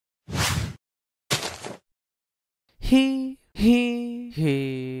Before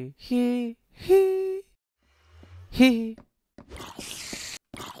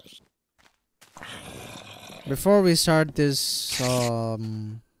we start this, I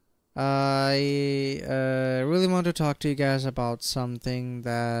really want to talk to you guys about something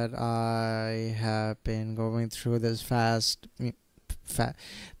that I have been going through this past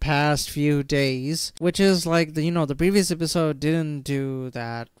few days, which is like the previous episode didn't do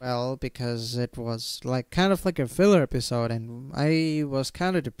that well because it was like kind of like a filler episode, and I was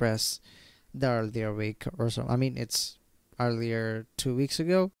kind of depressed the earlier week or so. I mean, it's earlier 2 weeks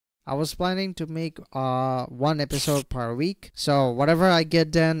ago. I was planning to make one episode per week, so whatever I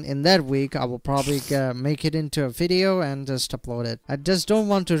get done in that week, I will probably make it into a video and just upload it. I just don't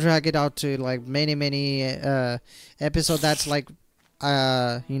want to drag it out to like many episodes. That's like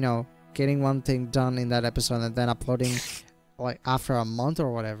getting one thing done in that episode and then uploading like after a month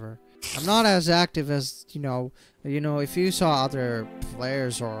or whatever. I'm not as active as if you saw other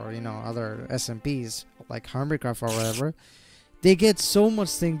players or other SMPs like Hermitcraft or whatever. They get so much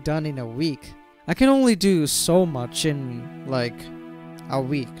thing done in a week. I can only do so much in like a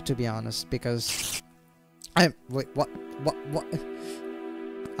week, to be honest, because what?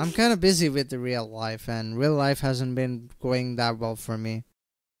 I'm kind of busy with the real life, and real life hasn't been going that well for me.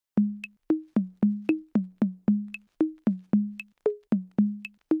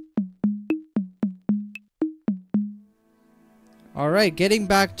 Alright, getting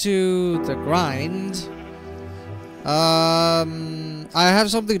back to the grind. I have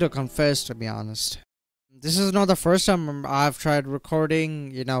something to confess, to be honest. This is not the first time I've tried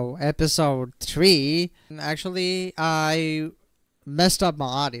recording, episode 3. Actually, I messed up my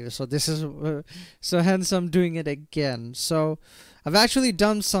audio, so this is so hence I'm doing it again. So I've actually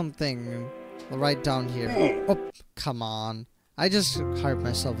done something right down here. Oh, come on. I just hurt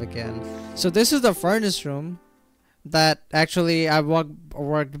myself again. So this is the furnace room that actually I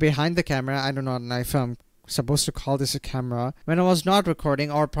worked behind the camera. I don't know if I'm supposed to call this a camera when I was not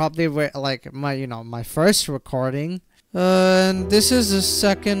recording, or probably like my first recording. And this is the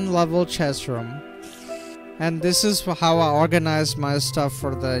second level chest room, and this is how I organized my stuff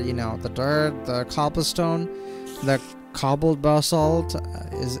for the the dirt, the cobblestone, the cobbled basalt.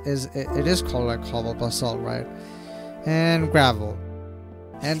 It is called like cobbled basalt, right? And gravel.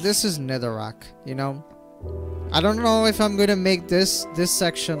 And this is netherrack. I don't know if I'm gonna make this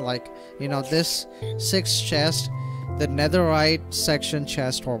section like this 6th chest, the netherite section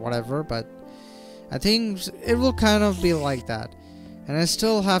chest or whatever, but I think it will kind of be like that. And I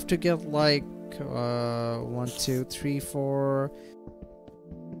still have to get like 1 2 3 4.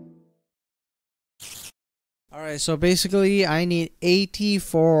 Alright, so basically I need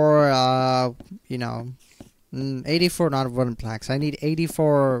 84 84 not wooden planks. I need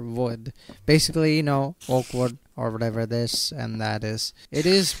 84 wood. Basically, oak wood or whatever this and that is. It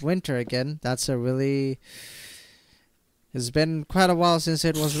is winter again. It's been quite a while since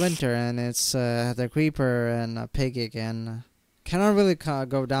it was winter, and it's the creeper and a pig again. Cannot really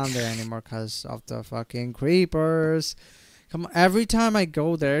go down there anymore because of the fucking creepers. Come on, every time I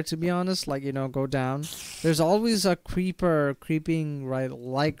go there, to be honest, like go down, there's always a creeper creeping right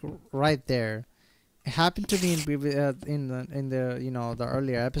there. It happened to me in the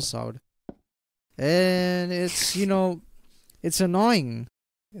earlier episode, and it's it's annoying.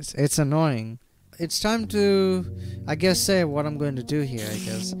 It's annoying. It's time to, I guess, say what I'm going to do here, I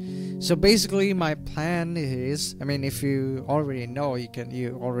guess. So basically, my plan is, I mean, if you already know,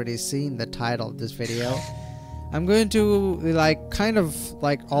 you already seen the title of this video. I'm going to kind of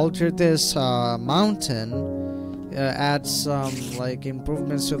alter this mountain. Add some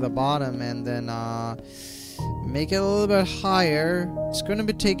improvements to the bottom, and then make it a little bit higher. It's going to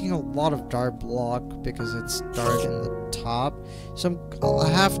be taking a lot of dirt block because it's dirt in the top, so I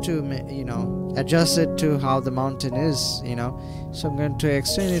have to adjust it to how the mountain is, so I'm going to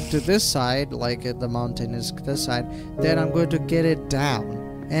extend it to this side, like the mountain is this side. Then I'm going to get it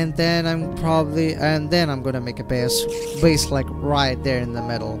down, and then I'm going to make a base like right there in the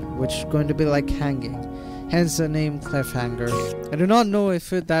middle, which is going to be like hanging. Hence the name Cliffhanger. I do not know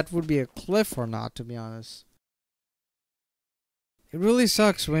if that would be a cliff or not, to be honest. It really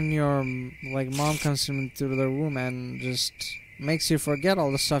sucks when your mom comes into the room and just makes you forget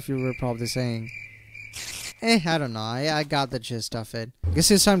all the stuff you were probably saying. I don't know. I got the gist of it. I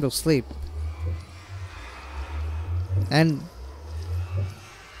guess it's time to sleep. And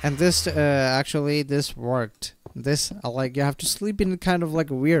this actually this worked. This you have to sleep in kind of like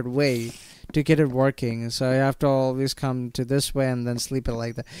a weird way to get it working, so you have to always come to this way and then sleep it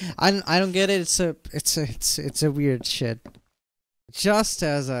like that. I don't get it. It's a weird shit. Just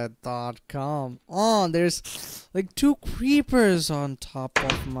as I thought. Come on, there's like 2 creepers on top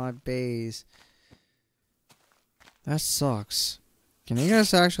of my base. That sucks. Can you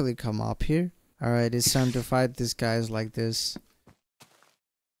guys actually come up here? Alright, it's time to fight these guys like this.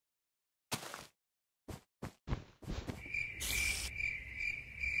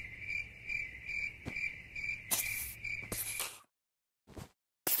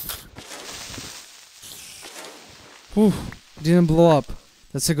 Whew, it didn't blow up.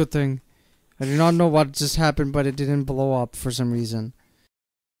 That's a good thing. I do not know what just happened, but it didn't blow up for some reason.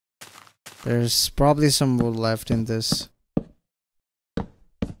 There's probably some wood left in this.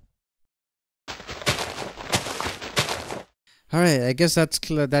 Alright, I guess that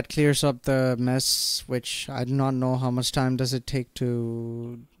clears up the mess, which I do not know how much time does it take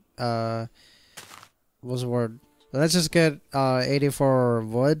to, what's the word? Let's just get 84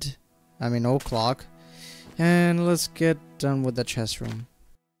 wood, I mean oak clock, and let's get done with the chest room.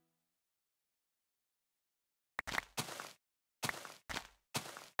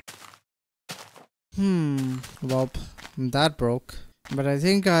 Well, that broke, but I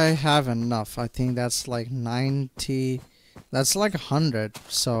think I have enough. I think that's like 90, that's like 100,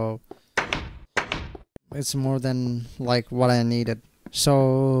 so it's more than like what I needed,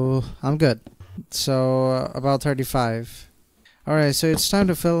 so I'm good. So about 35. Alright, so it's time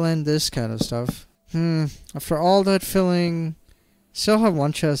to fill in this kind of stuff. After all that filling, still have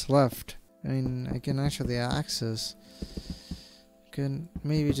 1 chest left. I mean, I can actually access. Can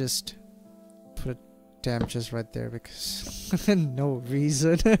maybe just put a damn chest right there because no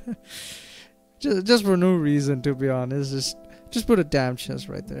reason. just for no reason, to be honest. Just put a damn chest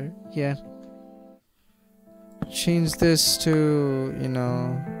right there. Yeah. Change this to, you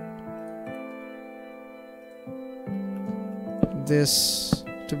know, this,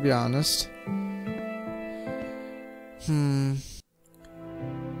 to be honest.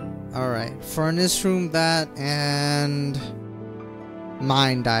 Alright, furnace room, that, and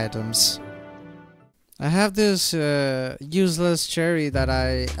mined items. I have this useless cherry that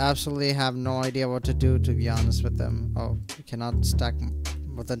I absolutely have no idea what to do, to be honest with them. Oh, you cannot stack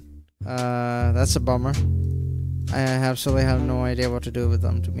with it. That's a bummer. I absolutely have no idea what to do with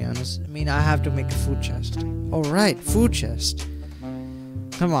them, to be honest. I mean, I have to make a food chest. Oh, right, food chest.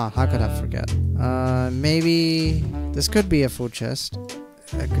 Come on, how could I forget? Maybe this could be a food chest.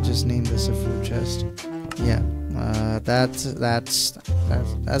 I could just name this a food chest. Yeah, that's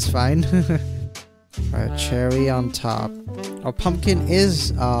fine. Alright, cherry on top. Oh, pumpkin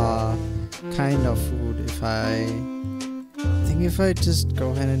is kind of food. If I think if I just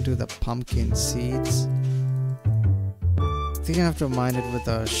go ahead and do the pumpkin seeds, I think I have to mine it with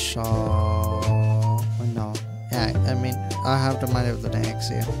a shaw. Oh, no. Yeah, I mean, I have to mine it with an axe,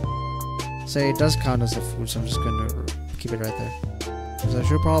 yeah. So it does count as a food, so I'm just going to keep it right there. So I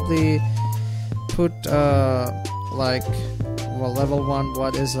should probably put, like, well, level 1,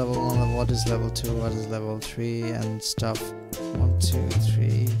 what is level 1, what is level 2, what is level 3, and stuff. 1, 2,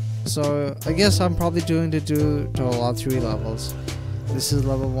 3. So I guess I'm probably doing to all 3 levels. This is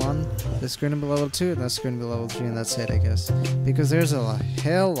level 1, this is going to be level 2, and that's going to be level 3, and that's it, I guess. Because there's a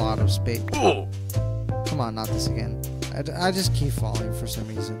hell lot of space. Come on, not this again. I just keep falling for some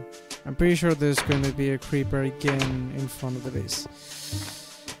reason. I'm pretty sure there's going to be a creeper again in front of the base.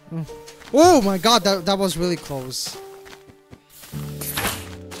 Oh my god, that was really close.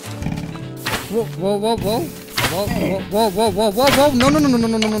 Whoa, whoa, whoa, whoa. Whoa, whoa, whoa, whoa, whoa, whoa, no, no, no, no, no,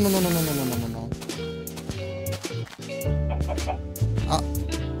 no, no, no, no, no, no, no, no, no, no.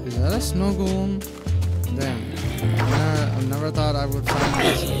 Is that a snow golem? Damn. I never thought I would find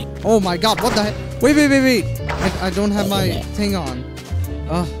this. Oh my god, what the heck? Wait, wait, wait, wait. I don't have my thing on.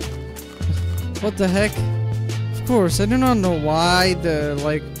 What the heck? Of course, I do not know why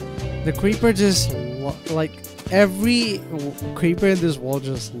the creeper just, like, every creeper in this wall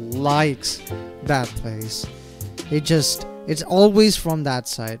just likes that place. It's always from that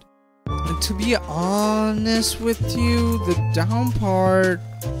side. And to be honest with you, the down part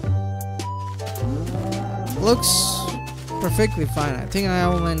looks perfectly fine. I think I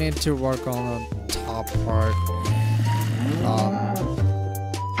only need to work on the top part.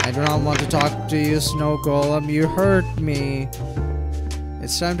 I do not want to talk to you, Snow Golem. You hurt me.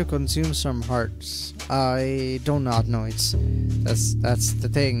 It's time to consume some hearts. I do not know. That's the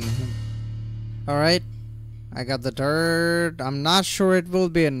thing. Alright. I got the dirt. I'm not sure it will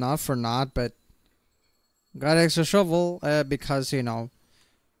be enough or not, but got an extra shovel because, you know,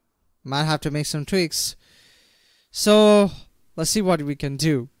 might have to make some tweaks. So let's see what we can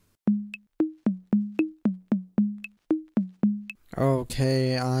do.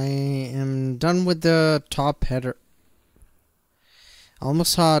 Okay, I am done with the top header. I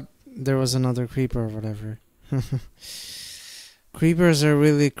almost thought there was another creeper or whatever. Creepers are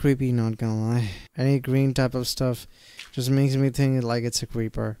really creepy, not gonna lie. Any green type of stuff just makes me think like it's a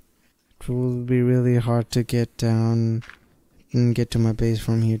creeper. It will be really hard to get down and get to my base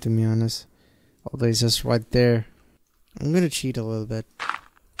from here, to be honest. Although it's just right there. I'm gonna cheat a little bit.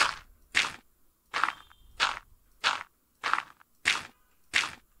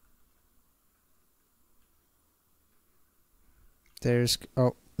 There's...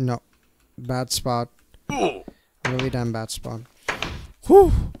 oh, no. Bad spot. Really damn bad spot.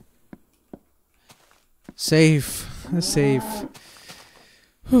 Whew! Safe. Safe.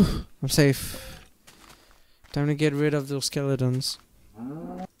 Whew. I'm safe. Time to get rid of those skeletons.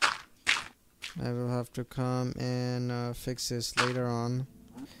 I will have to come and fix this later on.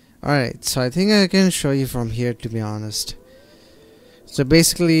 Alright, so I think I can show you from here, to be honest. So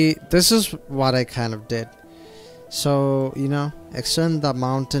basically, this is what I kind of did. So, you know, extend the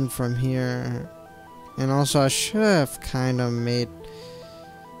mountain from here. And also I should have kind of made...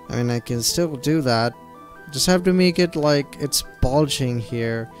 I mean, I can still do that. Just have to make it like it's bulging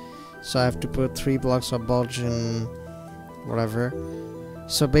here. So I have to put 3 blocks of bulging, whatever.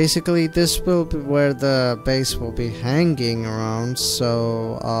 So basically this will be where the base will be hanging around.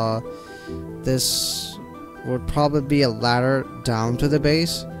 So this would probably be a ladder down to the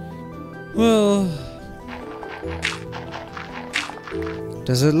base. Well,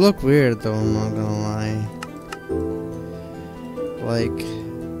 does it look weird though? I'm not gonna lie. Like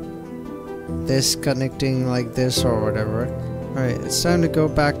this connecting like this or whatever. Alright, it's time to go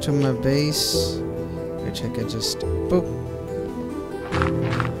back to my base, which I can just boop.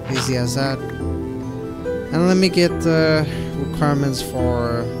 Easy as that. And let me get the requirements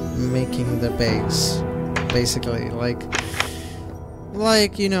for making the base. Basically, like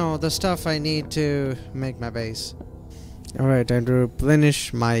you know, the stuff I need to make my base. Alright, time to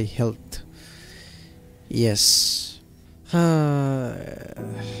replenish my health. Yes.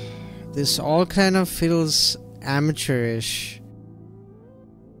 This all kind of feels amateurish.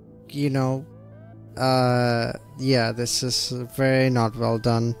 You know. Yeah, this is very not well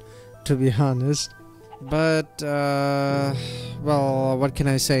done, to be honest. But, well, what can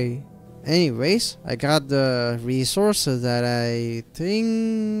I say? Anyways, I got the resources that I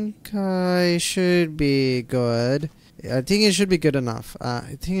think I should be good. I think it should be good enough.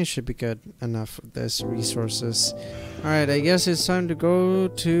 I think it should be good enough with these resources. Alright, I guess it's time to go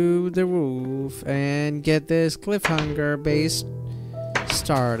to the roof and get this cliffhanger base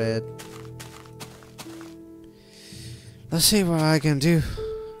started. Let's see what I can do.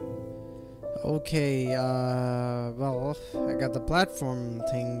 Okay, well, I got the platform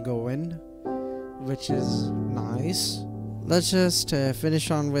thing going, which is nice. Let's just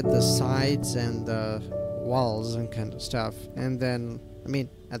finish on with the sides and the walls and kind of stuff. And then, I mean,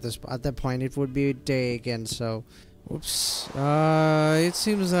 at that point, it would be day again, so... Oops. It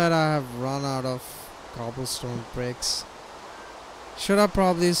seems that I have run out of cobblestone bricks. Should have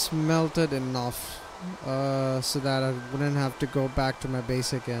probably smelted enough. So that I wouldn't have to go back to my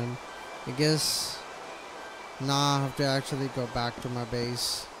base again. I guess... Nah, I have to actually go back to my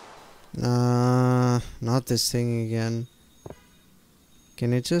base. Not this thing again.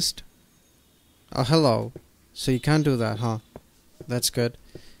 Can it just... Oh, hello. So you can't do that, huh? That's good.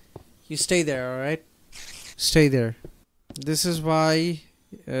 You stay there, alright? Stay there. This is why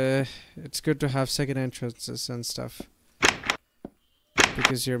it's good to have second entrances and stuff.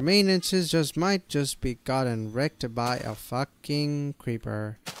 Because your main entrance might just be gotten wrecked by a fucking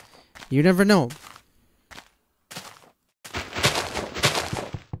creeper. You never know.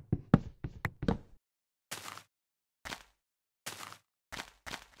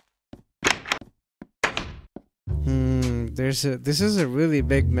 This is a really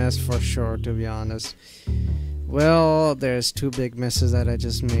big mess for sure, to be honest. Well, there's 2 big messes that I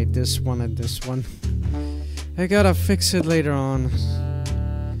just made. This one and this one. I gotta fix it later on.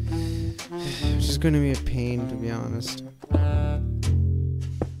 Which is gonna be a pain, to be honest.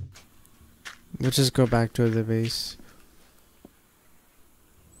 We'll just go back to the base.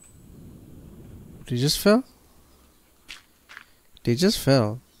 Did he just fell? They just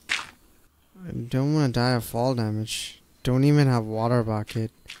fell. I don't want to die of fall damage. Don't even have water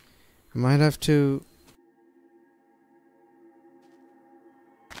bucket. I might have to...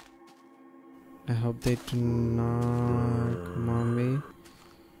 I hope they do not come on me.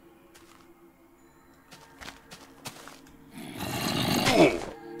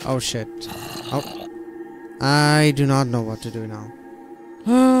 Oh shit. Oh. I do not know what to do now.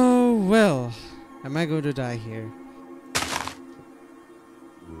 Oh well. Am I going to die here?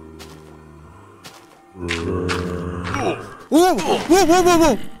 Whoa! Whoa! Whoa! Whoa!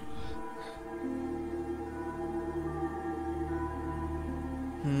 Whoa!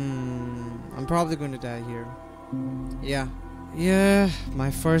 I'm probably going to die here. Yeah. Yeah,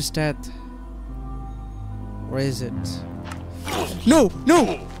 my first death. Where is it? No!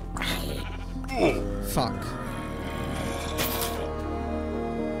 No! Fuck.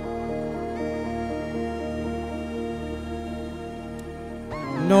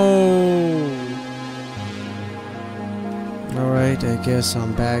 No! Alright, I guess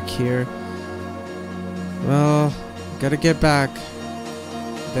I'm back here. Well, gotta get back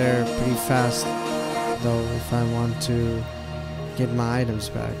there pretty fast, though, if I want to get my items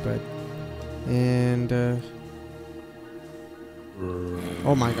back, but... And,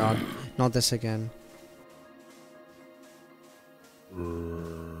 oh my god, not this again.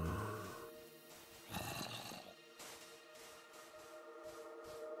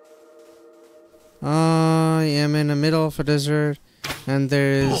 I am in the middle of a desert, and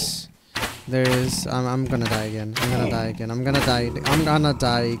I'm gonna die again. I'm gonna die again. I'm gonna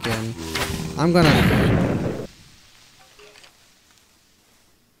die again. I'm gonna.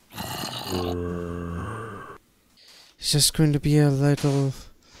 It's just going to be a little,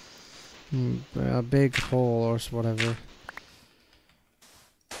 a big hole or whatever.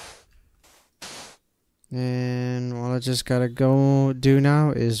 And all I just gotta do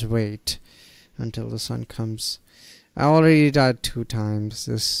now is wait until the sun comes. I already died 2 times.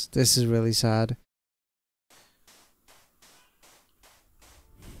 This is really sad.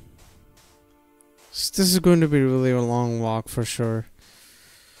 This is going to be really a long walk for sure.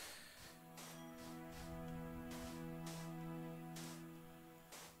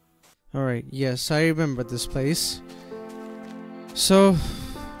 Alright, yes, I remember this place. So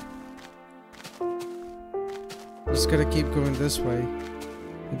just gotta keep going this way.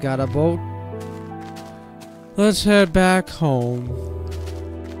 We got a boat. Let's head back home.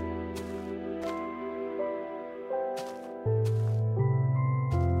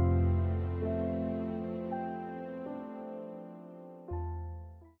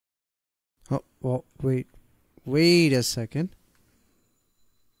 Oh, well, wait a second.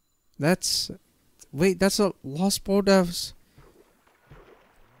 That's a lost boat.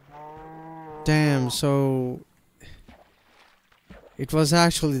 Damn, so it was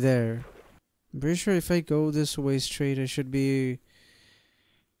actually there. I'm pretty sure if I go this way straight, I should be...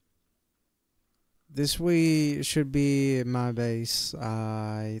 This way should be my base,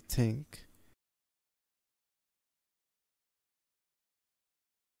 I think.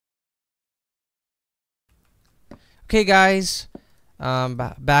 Okay, guys.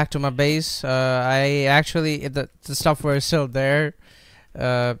 Back to my base. I actually... The stuff was still there.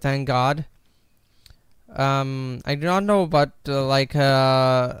 Thank God. I do not know, but my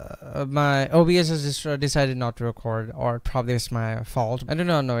OBS has just decided not to record, or probably it's my fault. I do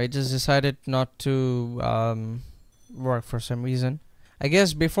not know. It just decided not to work for some reason. I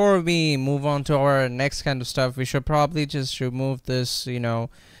guess before we move on to our next kind of stuff, we should probably just remove this, you know,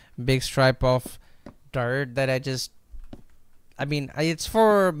 big stripe of dirt that I mean, it's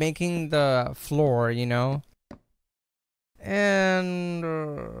for making the floor, you know. And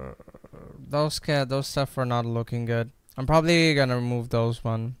those stuff are not looking good. I'm probably gonna remove those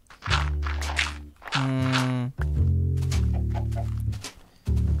one.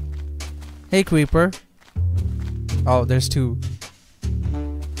 Hey, creeper. Oh, there's 2.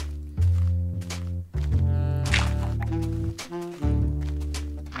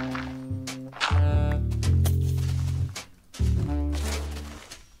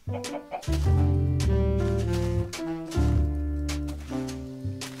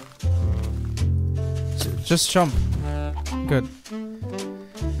 Just jump. Good.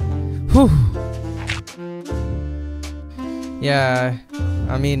 Whew. Yeah,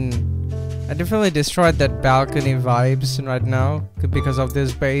 I mean, I definitely destroyed that balcony vibes right now because of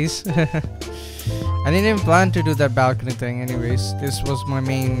this base. I didn't even plan to do that balcony thing anyways. This was my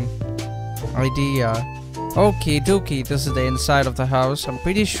main idea. Okay, dokie, this is the inside of the house. I'm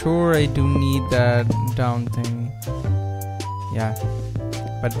pretty sure I do need that down thing. Yeah,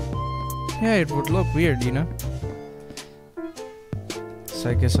 but yeah, it would look weird, you know?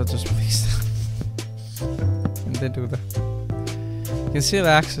 So I guess I'll just place that. And then do that. You can still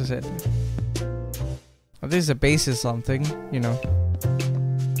access it. At least the base is something, you know.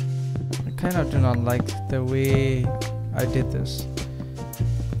 I kind of do not like the way I did this.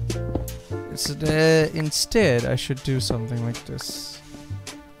 Instead, I should do something like this.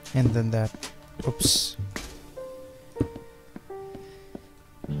 And then that. Oops.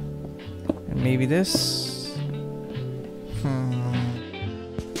 Maybe this.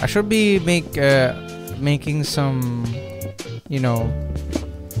 I should be making some you know,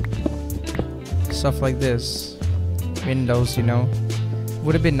 stuff like this. Windows, you know.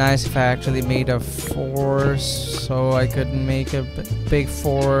 Would have been nice if I actually made a 4 so I could make a big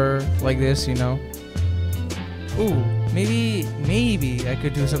 4 like this, you know. Ooh, maybe I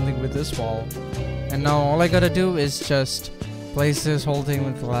could do something with this wall. And now all I gotta do is just place this whole thing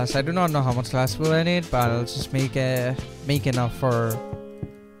with glass. I do not know how much glass will I need, but I'll just make enough for,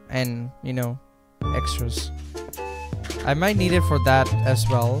 and you know, extras. I might need it for that as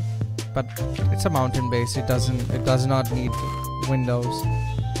well, but it's a mountain base. It does not need windows.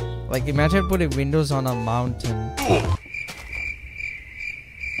 Like, imagine putting windows on a mountain.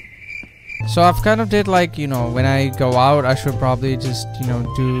 So I've kind of did like, you know, when I go out, I should probably just, you know,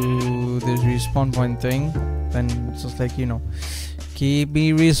 do this respawn point thing. Then it's just like, you know, keep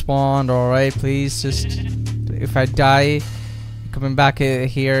me respawned, alright, please. Just, if I die, coming back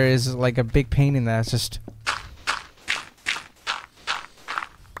here is like a big pain in the ass. Just.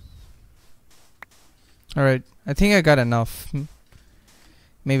 Alright, I think I got enough.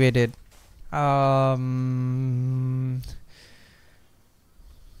 Maybe I did.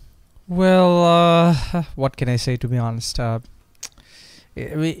 Well, what can I say, to be honest? I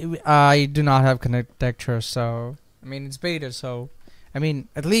do not have connectors, so I mean, it's beta, so I mean,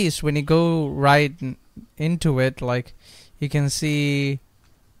 at least when you go right into it, like, you can see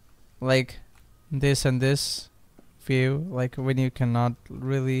like this and this view, like when you cannot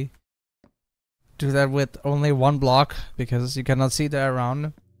really do that with only one block because you cannot see that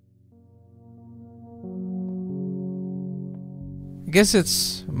around. I guess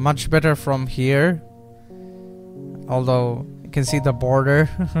it's much better from here, although you can see the border,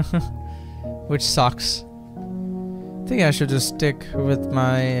 which sucks. I think I should just stick with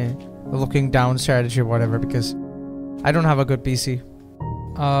my looking down strategy or whatever, because I don't have a good PC.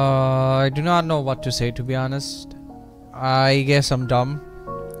 I do not know what to say, to be honest. I guess I'm dumb.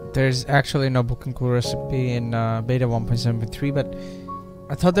 There's actually no book and clue recipe in beta 1.7.3, but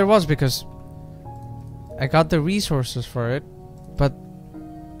I thought there was because I got the resources for it. But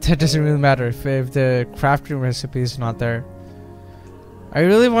that doesn't really matter if the crafting recipe is not there. I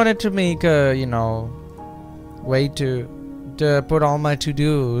really wanted to make a, you know, way to put all my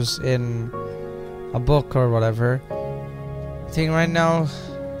to-dos in a book or whatever. I think right now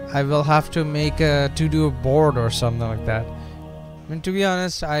I will have to make a to-do board or something like that. I mean, to be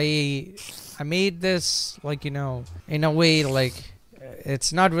honest, I made this, like, you know, in a way like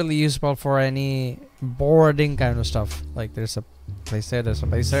it's not really usable for any boarding kind of stuff. Like, there's a place there, there's a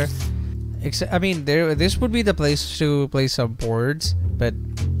place there. I mean, this would be the place to place some boards, but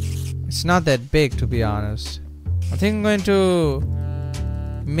it's not that big, to be honest. I think I'm going to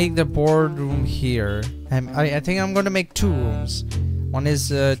make the boardroom here. I think I'm going to make 2 rooms. One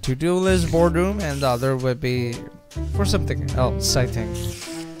is a to-do list boardroom, and the other would be for something else, I think.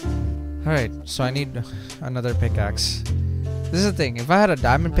 Alright, so I need another pickaxe. This is the thing, if I had a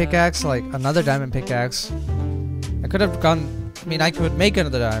diamond pickaxe, like another diamond pickaxe, I could have gone. I mean, I could make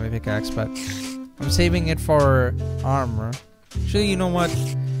another diamond pickaxe, but I'm saving it for armor. Actually, you know what?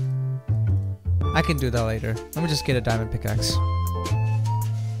 I can do that later. Let me just get a diamond pickaxe.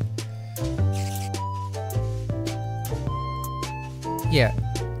 Yeah,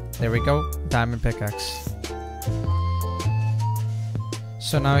 there we go. Diamond pickaxe.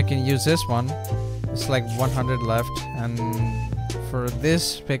 So now I can use this one. It's like 100 left, and for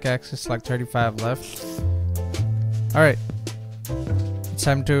this pickaxe, it's like 35 left. Alright. It's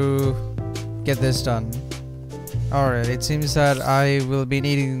time to get this done. Alright, it seems that I will be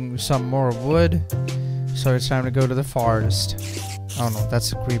needing some more wood, so it's time to go to the forest. Oh no,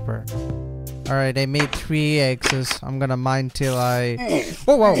 that's a creeper. Alright, I made 3 axes. I'm gonna mine till I...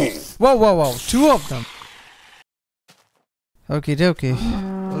 Whoa, whoa, whoa, whoa, whoa, 2 of them! Okie dokie.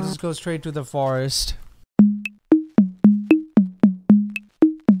 We'll just go straight to the forest.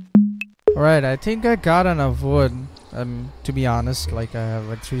 Alright, I think I got enough wood. To be honest, like, I have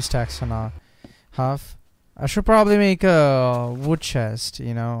like 3 stacks and a half. I should probably make a wood chest,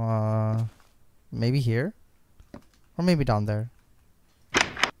 you know, maybe here? Or maybe down there.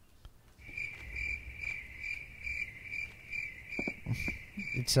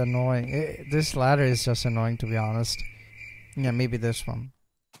 It's annoying. This ladder is just annoying, to be honest. Yeah, maybe this one.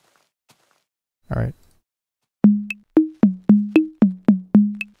 Alright.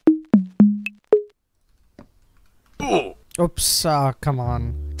 Oops, come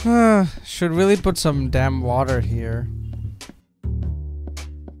on. Should really put some damn water here.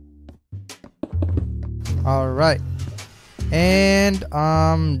 Alright. And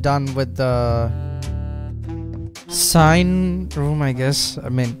I'm done with the sign room, I guess. I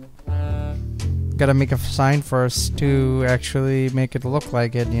mean, gotta make a sign first to actually make it look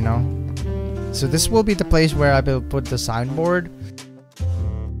like it, you know. So this will be the place where I will put the signboard.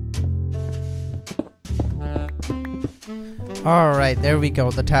 Alright, there we go,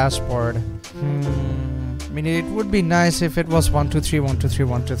 the task board. I mean, it would be nice if it was 1, 2, 3, 1, 2, 3,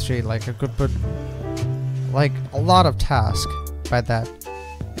 1, 2, 3. Like, I could put like a lot of tasks by that.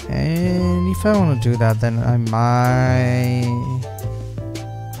 And if I want to do that, then I might...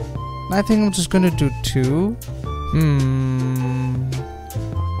 I think I'm just gonna do 2.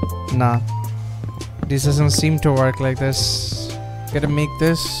 Nah. This doesn't seem to work like this. Gotta make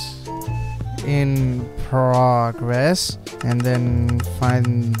this in progress and then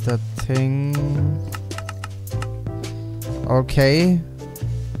find the thing. Okay.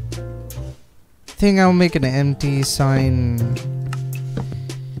 I think I'll make an empty sign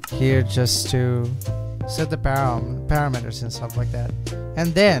here just to set the parameters and stuff like that.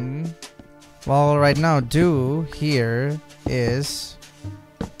 And then, well, right now, do here is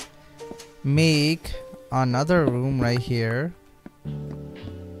make another room right here,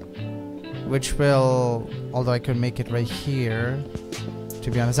 which will, although I could make it right here,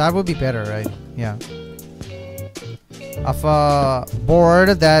 to be honest, that would be better, right? Yeah. Of a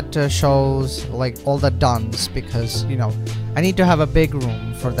board that shows like all the dones, because, you know, I need to have a big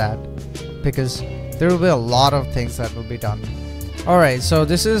room for that, because there will be a lot of things that will be done. Alright, so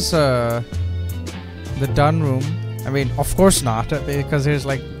this is the done room. I mean, of course not, because there's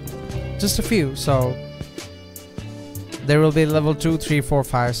like just a few, so there will be level 2, 3, 4,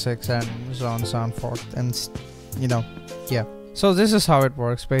 5, 6, and so on and so forth, and you know, yeah. So this is how it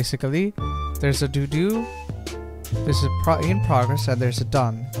works basically. There's a do, there's a in progress, and there's a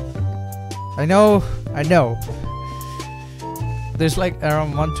done. I know. There's like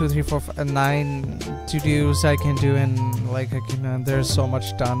around 1, 2, 3, 4, 5, 9 to-dos I can do, and like I can, there's so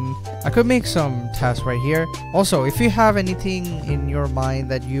much done. I could make some tasks right here. Also, if you have anything in your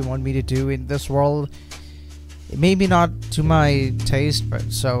mind that you want me to do in this world, maybe not to my taste,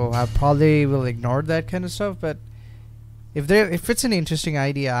 but so I probably will ignore that kind of stuff. But if it's an interesting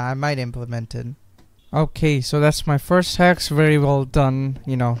idea, I might implement it. Okay, so that's my first text. Very well done.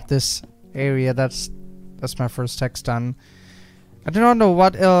 You know, this area, that's my first text done. I do not know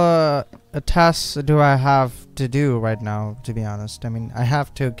what tasks do I have to do right now, to be honest. I mean, I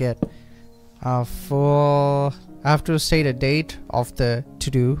have to get a full... I have to state a date of the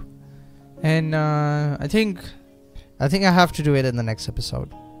to-do. And I think I have to do it in the next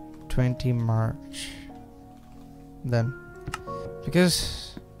episode. 20 March. Then.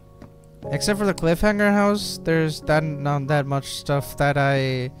 Because... except for the cliffhanger house, there's not that much stuff that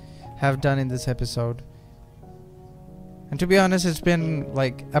I have done in this episode. And to be honest, it's been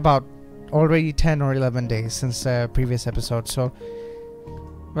like about already 10 or 11 days since the previous episode. So,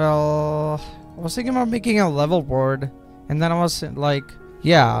 well, I was thinking about making a level board, and then I was like,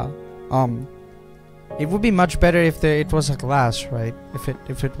 yeah, it would be much better if it was a glass, right?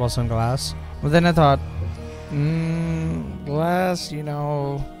 If it wasn't glass. But then I thought, glass, you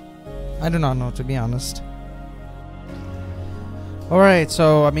know, I do not know, to be honest. Alright,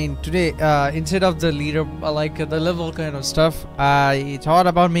 so I mean today, instead of the leader, like the level kind of stuff, I thought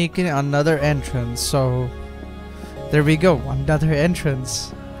about making another entrance. So there we go, another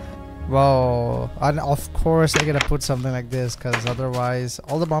entrance. Well, and of course I gotta put something like this, because otherwise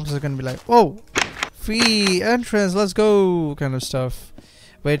all the bombs are gonna be like, whoa, free entrance, let's go, kind of stuff.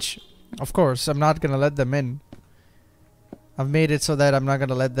 Which, of course, I'm not gonna let them in. I've made it so that I'm not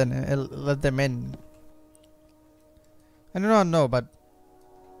gonna let them in. I do not know, but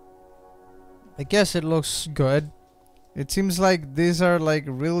I guess it looks good. It seems like these are like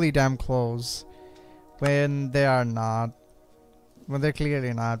really damn close when they are not. When they're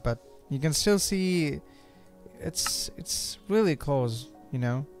clearly not, but you can still see it's really close, you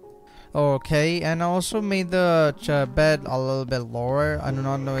know. Okay, and I also made the bed a little bit lower. I do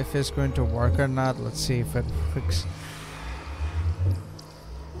not know if it's going to work or not. Let's see if it works.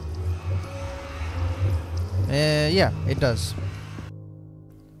 Yeah, it does.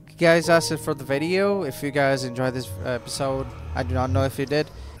 Guys, that's it for the video. If you guys enjoyed this episode, I do not know if you did.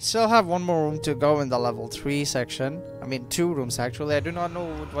 Still have one more room to go in the level 3 section. I mean 2 rooms actually. I do not know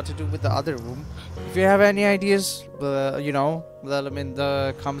what to do with the other room. If you have any ideas, you know, let them in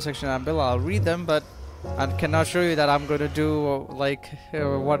the comment section down below. I'll read them, but I cannot show you that I'm going to do like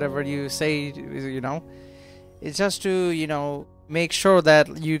whatever you say, you know. It's just to, you know, make sure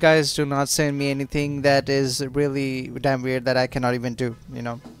that you guys do not send me anything that is really damn weird that I cannot even do, you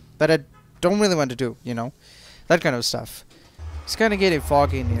know, that I don't really want to do, you know, that kind of stuff. It's kind of getting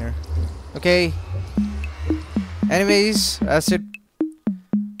foggy in here. Okay, anyways, that's it.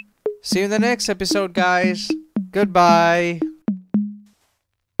 See you in the next episode, guys. Goodbye.